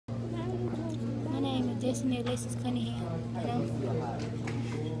Destiny Alexis Cunningham.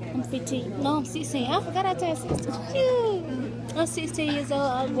 I'm 15. No, I'm 16. I forgot I turned 16. I'm 16 years old.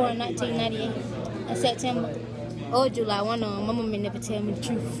 I was born in 1998 in September or July. One of them. My mama never tell me the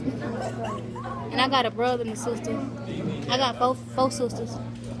truth. And I got a brother and a sister. I got four sisters.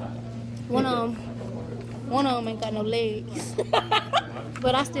 One of them ain't got no legs.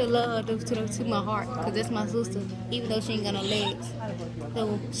 But I still love her to my heart, because that's my sister, even though she ain't got no legs.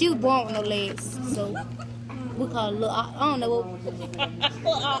 So she was born with no legs, so we call her little. I don't know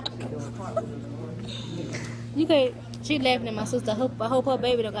what. You can't. She laughing at my sister. I hope her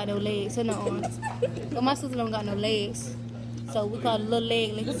baby don't got no legs or no arms. But my sister don't got no legs, so we call her little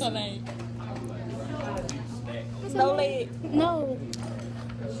legless. What's her name? No leg. No.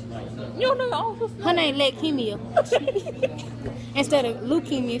 You don't know your own sister? Her name leukemia. Instead of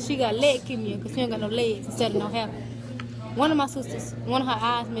leukemia, she got leukemia because she don't got no legs instead of no hair. One of my sisters, one of her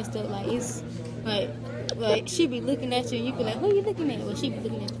eyes messed up. Like it's like she be looking at you and you be like, who you looking at? Well, she be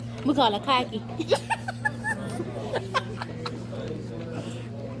looking at you. We call her Kaki.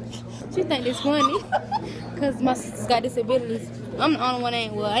 She think it's funny because my sisters got disabilities. I'm the only one that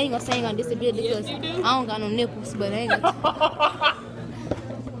ain't. Well, I ain't gonna say I ain't got disability because I don't got no nipples, but I ain't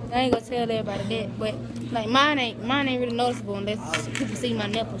gonna tell everybody that. But like mine ain't really noticeable unless people see my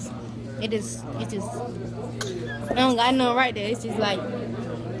nipples. It just I don't got nothing right there. It's just like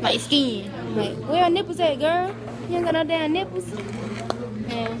skin. Like, where your nipples at, girl? You ain't got no damn nipples.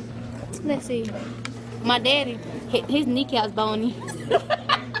 And let's see. My daddy, his kneecaps bony.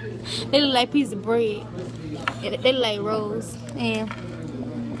 They look like pieces of bread. They look like rolls. And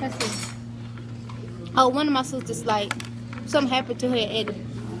let's see. Oh, one of my sisters, like, something happened to her at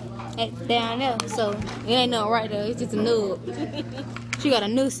down there, so it ain't nothing right there. It's just a nub. She got a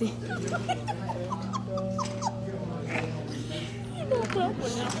nussy.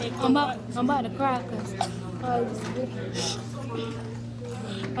 I'm about to cry because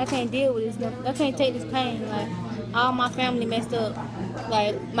I can't deal with this. I can't take this pain. Like, all my family messed up.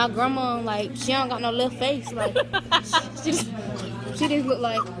 Like, my grandma, like, she don't got no left face. Like, she just look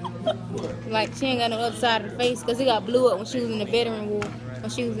like she ain't got no other side of the face because it got blew up when she was in the veteran war. When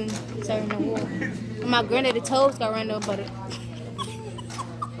she was in serving the war. And my granddaddy toes got run up, but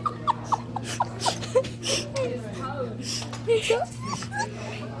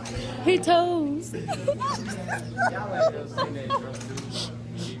He toes.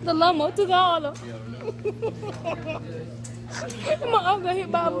 The llama took all of them. My uncle got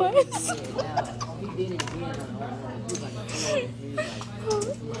hit by a bus.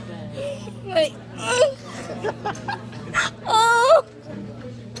 Like, oh.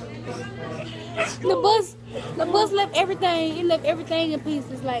 The bus left everything. It left everything in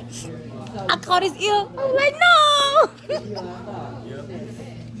pieces. Like, I caught his ear. I was like, no.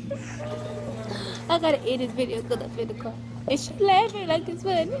 I gotta edit this video because I feel the car. And she laughing like it's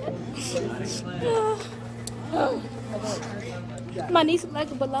funny. My niece look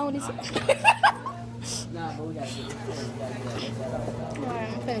like a balloon. Alright,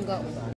 I'm finna go.